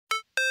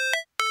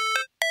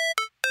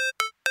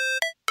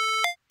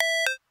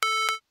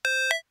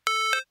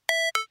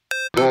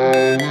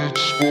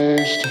it's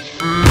supposed to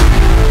feel.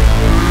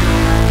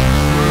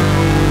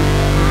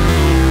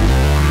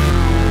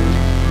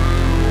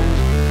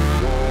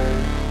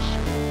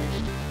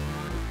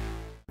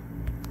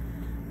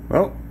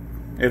 Well,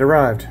 it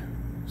arrived.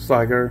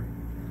 Sliger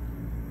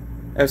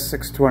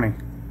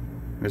S620.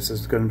 This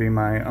is going to be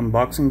my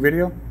unboxing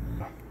video.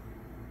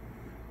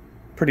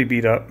 Pretty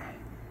beat up.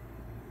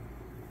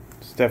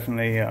 It's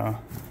definitely had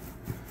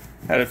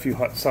a few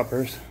hot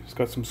suppers. It's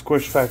got some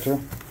squish factor.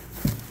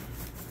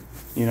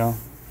 You know,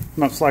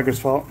 not Sliger's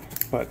fault,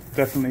 but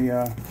definitely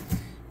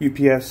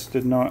UPS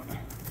did not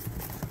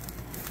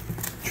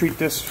treat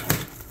this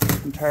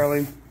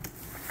entirely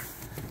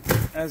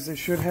as they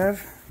should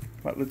have.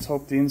 But let's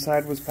hope the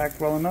inside was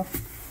packed well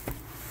enough.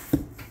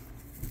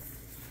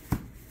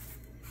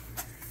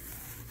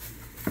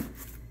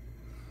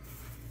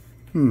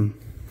 It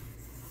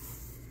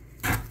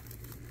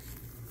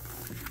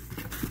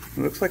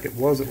looks like it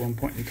was at one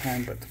point in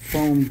time, but the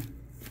foam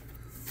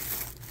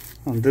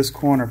on this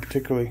corner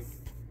particularly,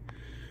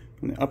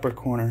 in the upper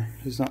corner,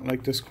 is not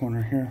like this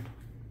corner here.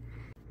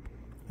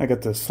 I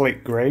got the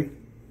slate gray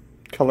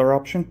color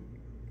option.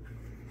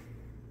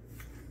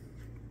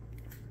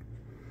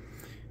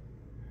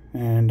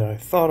 And I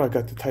thought I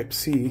got the Type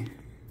C,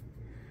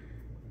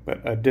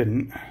 but I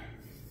didn't.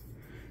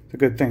 It's a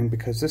good thing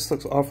because this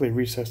looks awfully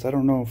recessed. I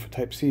don't know if a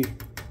Type C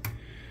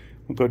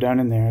will go down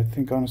in there. I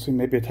think honestly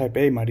maybe a Type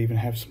A might even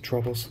have some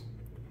troubles.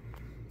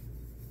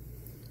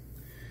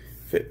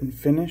 Fit and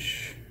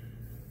finish.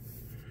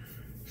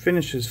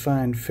 Finish is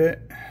fine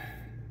fit.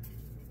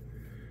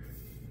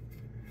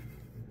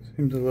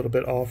 Seems a little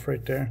bit off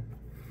right there.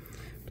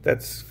 But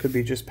that's could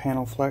be just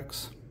panel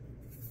flex.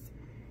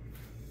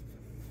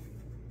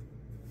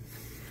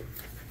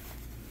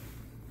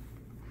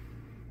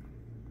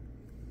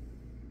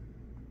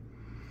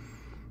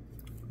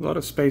 A lot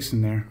of space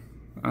in there.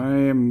 I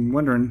am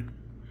wondering,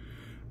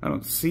 I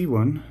don't see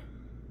one,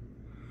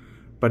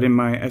 but in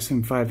my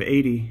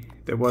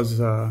SM580 there was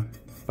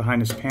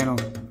behind this panel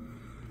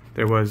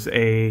there was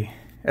a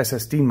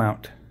SSD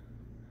mount.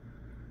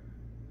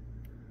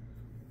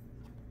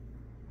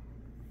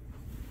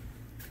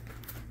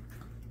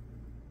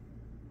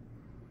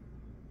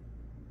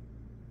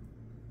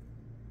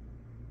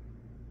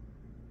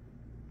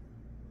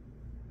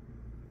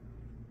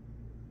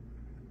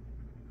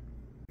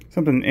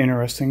 Something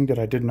interesting that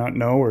I did not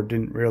know or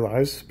didn't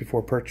realize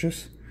before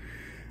purchase.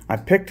 I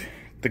picked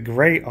the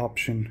gray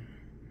option,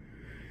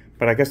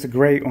 but I guess the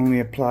gray only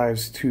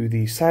applies to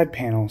the side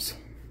panels,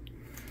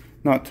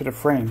 not to the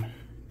frame,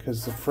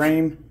 because the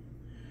frame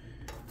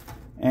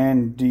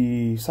and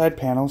the side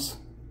panels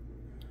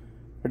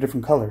are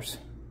different colors.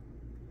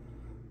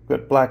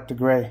 Got black to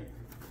gray.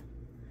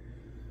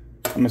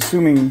 I'm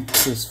assuming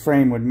this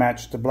frame would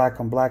match the black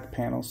on black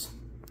panels,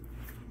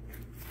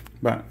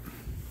 but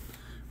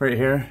right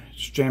here,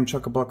 it's jam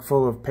chock-a-block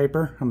full of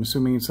paper. I'm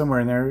assuming somewhere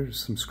in there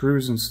some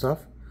screws and stuff.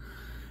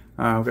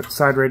 We've got the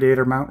side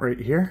radiator mount right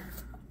here.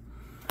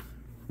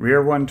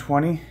 Rear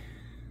 120.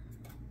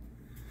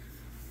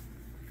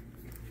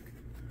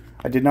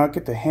 I did not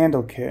get the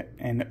handle kit,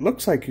 and it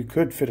looks like you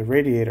could fit a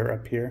radiator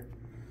up here.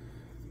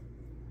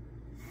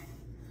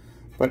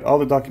 But all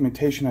the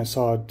documentation I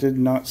saw did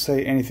not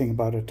say anything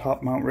about a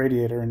top mount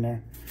radiator in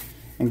there.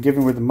 And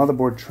given where the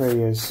motherboard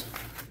tray is,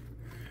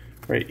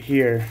 right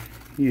here,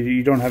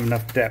 you don't have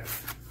enough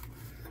depth.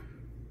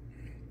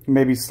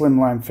 Maybe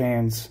slimline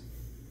fans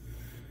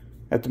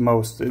at the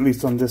most, at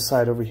least on this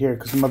side over here,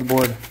 because the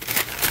motherboard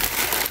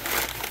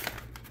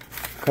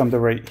comes to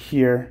right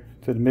here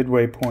to the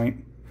midway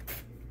point.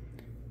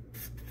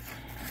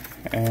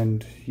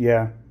 And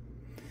yeah,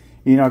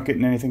 you're not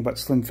getting anything but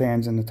slim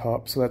fans in the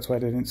top, so that's why I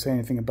didn't say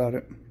anything about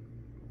it.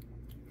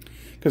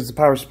 Because the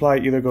power supply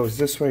either goes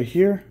this way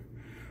here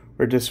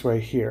or this way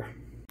here.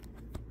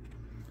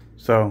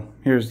 So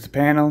here's the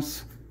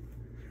panels,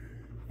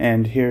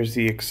 and here's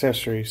the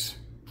accessories.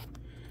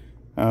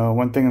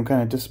 One thing I'm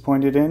kind of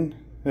disappointed in,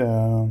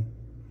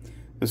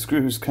 the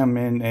screws come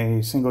in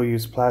a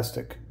single-use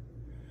plastic.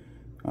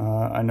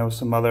 I know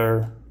some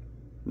other,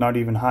 not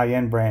even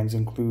high-end brands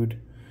include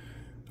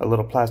a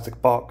little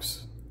plastic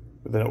box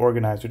with an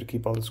organizer to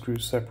keep all the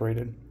screws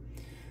separated.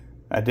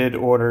 I did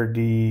order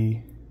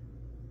the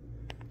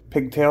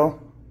pigtail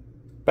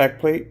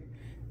backplate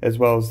as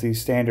well as the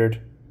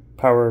standard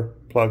power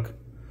plug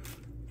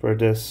for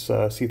this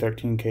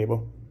C13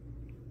 cable.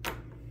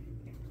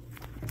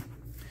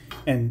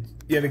 And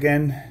yet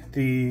again,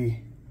 the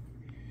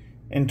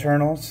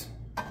internals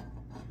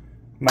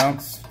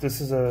mounts.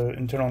 This is an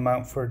internal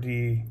mount for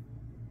the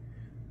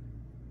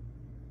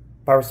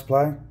power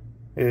supply.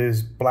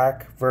 Is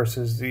black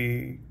versus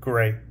the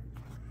gray.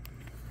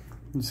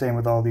 And same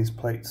with all these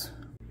plates.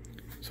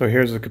 So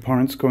here's the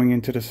components going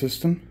into the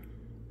system.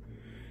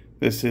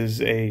 This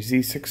is a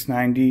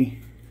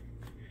Z690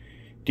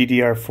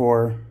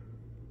 DDR4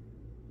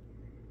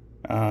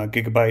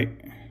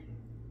 gigabyte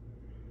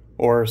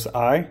Aorus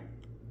I.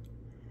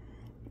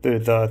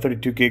 There's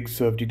 32 gigs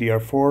of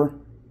DDR4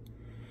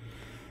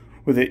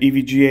 with an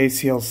EVGA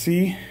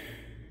CLC,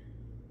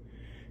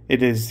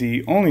 It is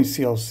the only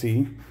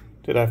CLC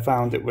that I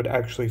found that would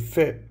actually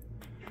fit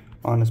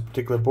on this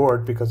particular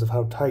board because of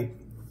how tight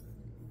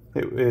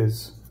it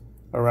is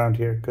around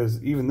here.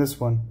 Because even this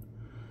one,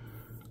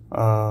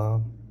 I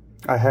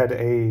had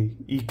a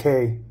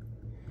EK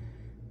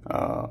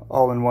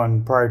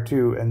all-in-one prior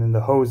to, and then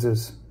the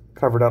hoses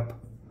covered up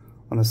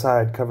on the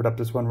side, covered up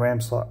this one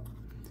ram slot.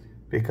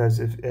 Because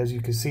as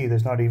you can see,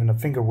 there's not even a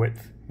finger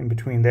width in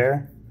between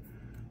there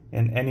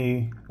and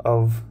any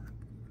of.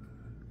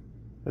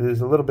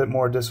 There's a little bit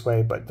more this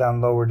way, but down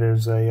lower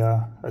there's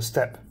a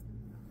step.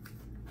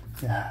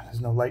 Yeah, there's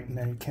no light in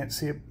there, you can't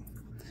see it.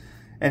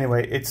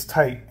 Anyway, it's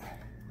tight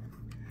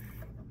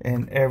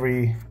in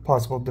every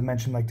possible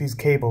dimension. Like these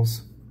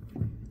cables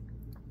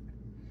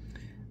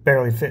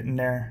barely fit in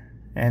there,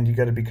 and you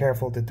got to be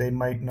careful that they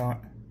might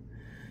not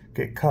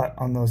get caught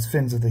on those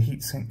fins of the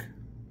heatsink.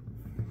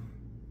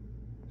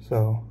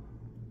 So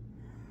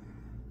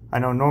I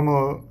know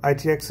normal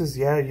ITXs,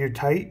 yeah, you're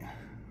tight,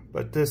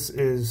 but this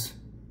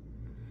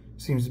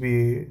seems to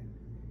be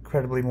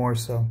incredibly more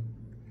so.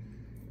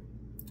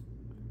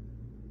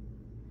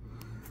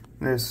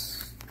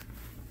 It's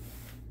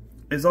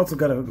also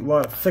got a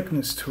lot of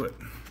thickness to it,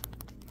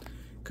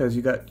 because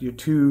you got your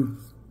two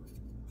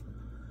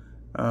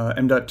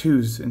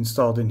M.2s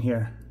installed in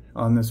here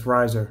on this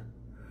riser,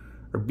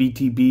 or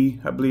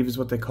BTB I believe is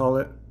what they call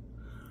it.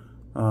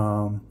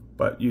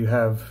 But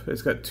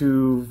it's got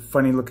two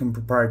funny looking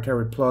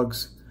proprietary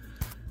plugs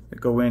that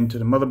go into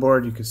the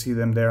motherboard. You can see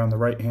them there on the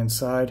right hand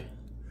side.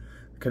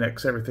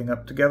 Connects everything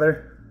up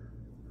together,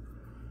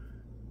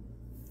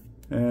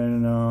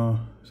 and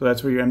so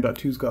that's where your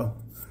M.2s go.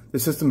 The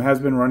system has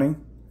been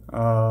running.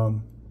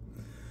 The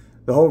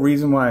whole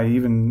reason why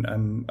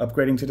I'm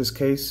upgrading to this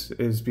case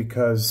is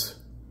because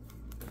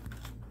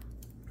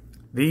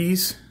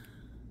these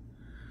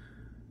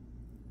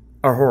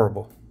are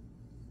horrible.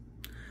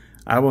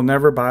 I will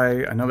never buy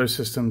another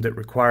system that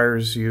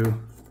requires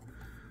you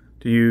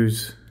to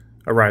use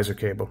a riser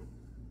cable.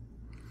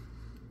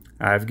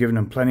 I've given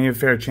them plenty of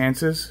fair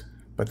chances,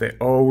 but they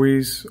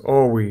always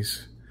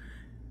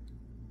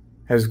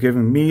has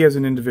given me as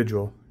an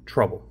individual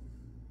trouble.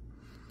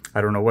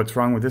 I don't know what's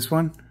wrong with this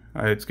one.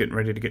 It's getting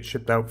ready to get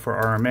shipped out for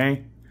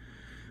RMA,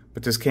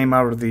 but this came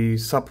out of the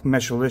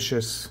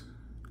Submeshalicious,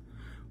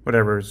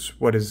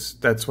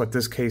 that's what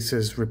this case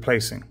is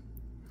replacing.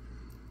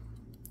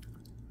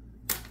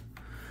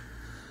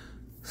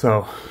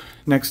 So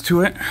next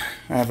to it,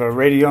 I have a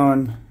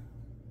Radeon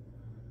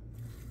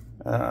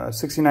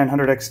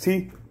 6900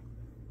 XT.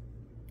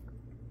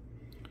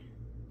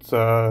 It's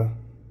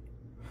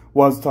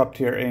was top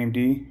tier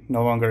AMD,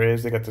 no longer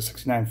is. They got the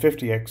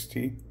 6950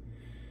 XT,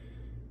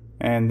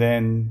 and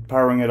then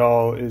powering it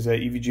all is a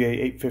EVGA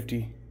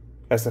 850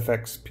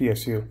 SFX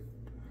PSU.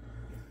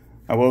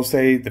 I will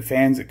say the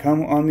fans that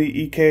come on the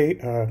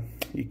EVGA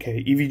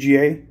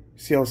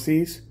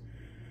CLCs,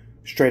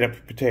 straight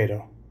up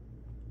potato.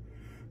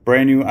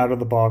 Brand new out of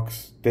the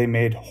box, they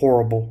made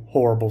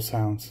horrible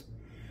sounds.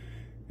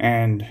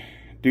 And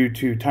due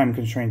to time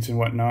constraints and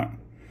whatnot,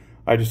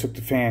 I just took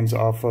the fans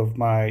off of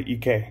my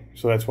EK.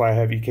 So that's why I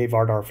have EK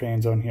Vardar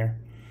fans on here.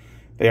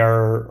 They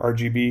are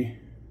RGB.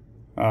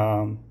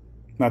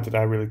 Not that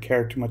I really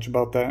care too much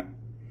about that,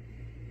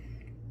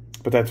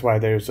 but that's why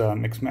there's a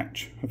mixed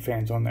match of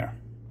fans on there.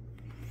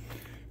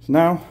 So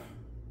now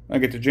I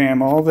get to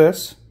jam all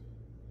this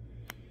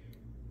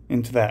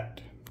into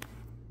that.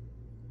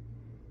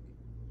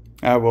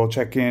 I will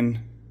check in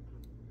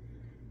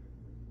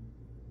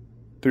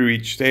through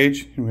each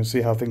stage and we'll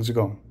see how things are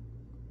going.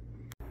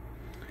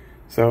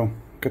 So,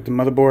 got the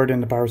motherboard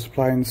and the power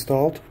supply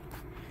installed.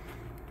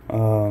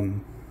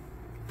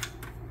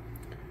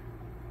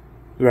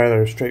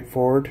 Rather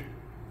straightforward.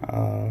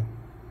 I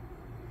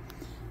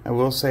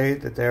will say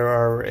that there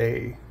are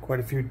quite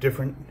a few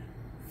different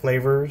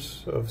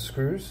flavors of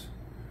screws.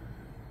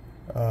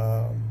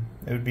 It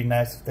would be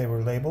nice if they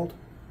were labeled.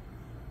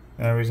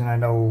 And the reason I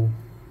know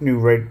new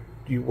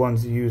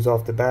ones to use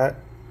off the bat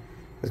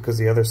is because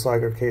the other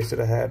Sliger case that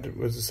I had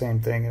was the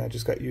same thing, and I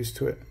just got used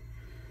to it.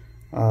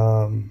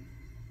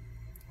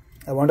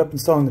 I wound up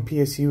installing the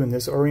PSU in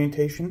this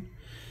orientation.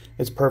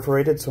 It's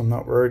perforated, so I'm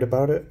not worried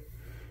about it.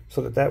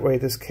 So that way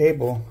this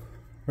cable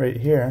right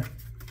here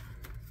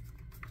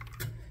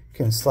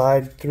can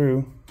slide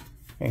through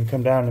and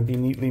come down and be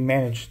neatly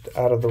managed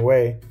out of the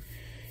way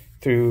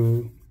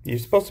through. You're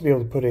supposed to be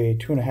able to put a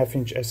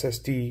 2.5-inch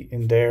SSD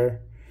in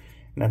there,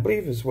 and I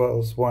believe as well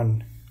as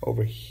one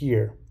over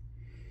here,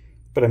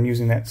 but I'm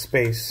using that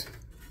space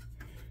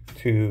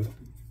to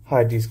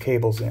hide these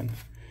cables in.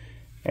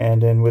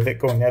 And then with it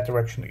going that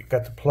direction, it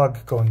got the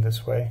plug going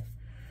this way,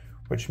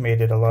 which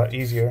made it a lot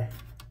easier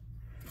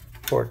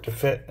for it to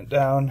fit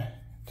down,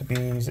 to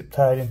be zip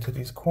tied into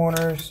these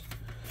corners,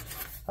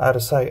 out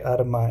of sight, out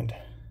of mind.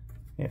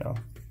 You know,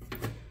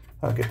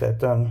 I'll get that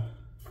done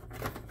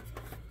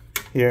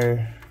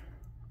here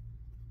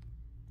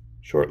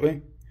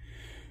shortly.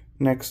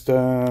 Next,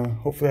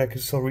 hopefully I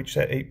can still reach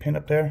that 8-pin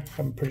up there.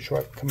 I'm pretty sure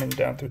I can come in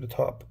down through the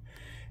top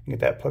and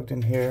get that plugged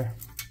in here.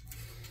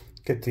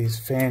 get these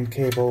fan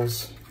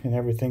cables and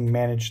everything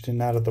managed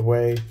and out of the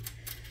way.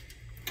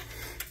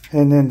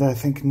 And then I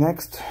think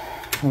next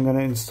I'm going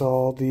to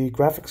install the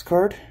graphics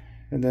card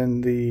and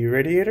then the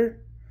radiator.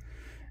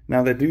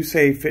 Now they do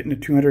say fitting a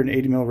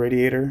 280mm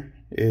radiator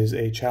is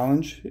a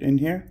challenge in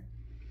here,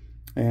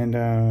 and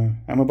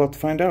I'm about to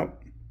find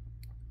out.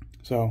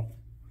 So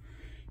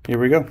here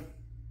we go.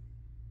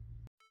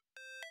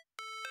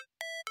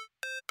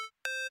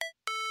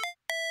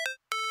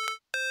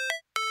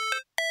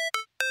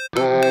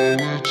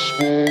 How it's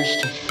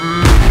supposed to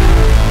feel.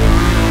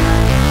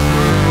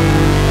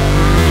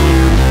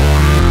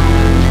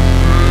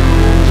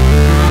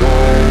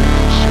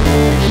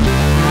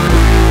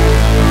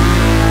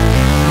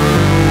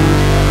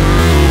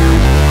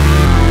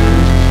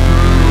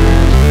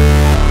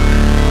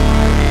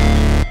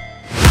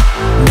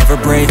 Never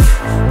break,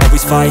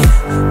 always fight,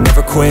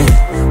 never quit,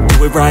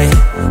 do it right,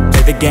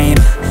 play the game,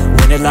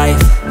 win it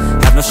life,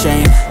 have no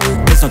shame,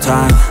 there's no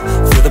time,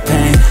 feel the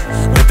pain,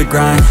 live the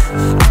grind,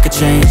 I could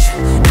change,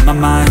 in my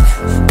mind,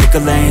 pick a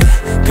lane,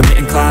 commit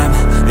and climb,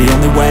 the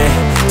only way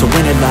to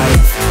win it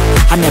life.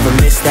 I never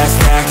miss, that's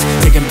fact,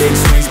 taking big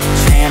swings, put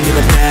your hand to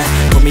the bat,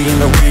 put me in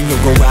the ring,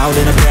 you'll go out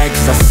in a bag,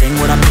 cause I sing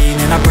what I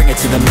mean and I bring it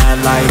to the mad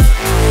light.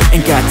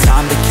 Ain't got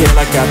time to kill,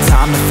 I got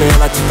time to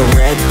feel, I took the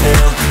red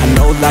pill, I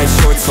know life's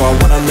short so I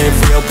wanna live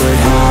real, but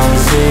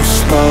how's it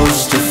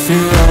supposed to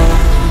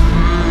feel?